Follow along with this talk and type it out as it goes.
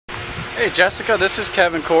Hey Jessica, this is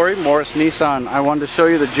Kevin Corey, Morris Nissan. I wanted to show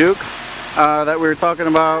you the Juke that we were talking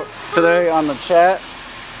about today on the chat.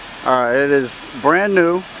 It is brand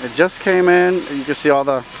new. It just came in. You can see all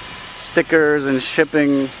the stickers and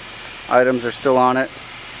shipping items are still on it.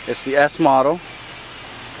 It's the S model.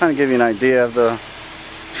 Kind of give you an idea of the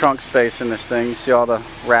trunk space in this thing. You see all the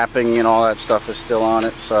wrapping and all that stuff is still on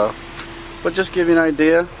it. But just give you an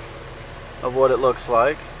idea of what it looks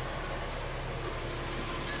like.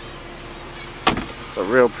 It's a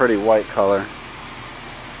real pretty white color.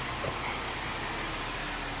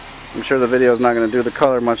 I'm sure the video is not going to do the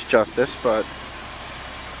color much justice, but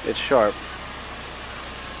it's sharp.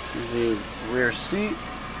 Here's the rear seat,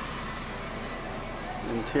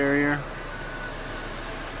 interior.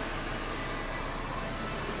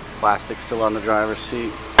 Plastic still on the driver's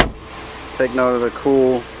seat. Take note of the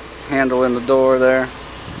cool handle in the door there.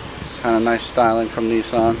 Kind of nice styling from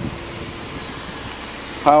Nissan.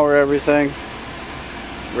 Power everything.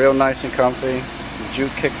 Real nice and comfy.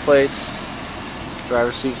 Juke kick plates.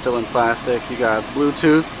 Driver's seat still in plastic. You got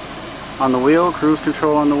Bluetooth on the wheel, cruise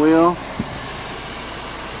control on the wheel.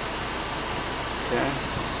 Okay.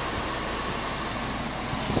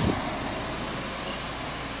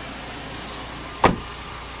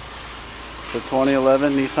 The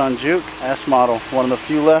 2011 Nissan Juke S model, one of the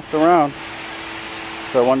few left around.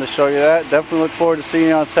 So I wanted to show you that. Definitely look forward to seeing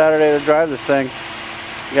you on Saturday to drive this thing.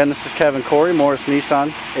 Again, this is Kevin Corey, Morris Nissan,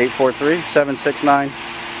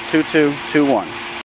 843-769-2221.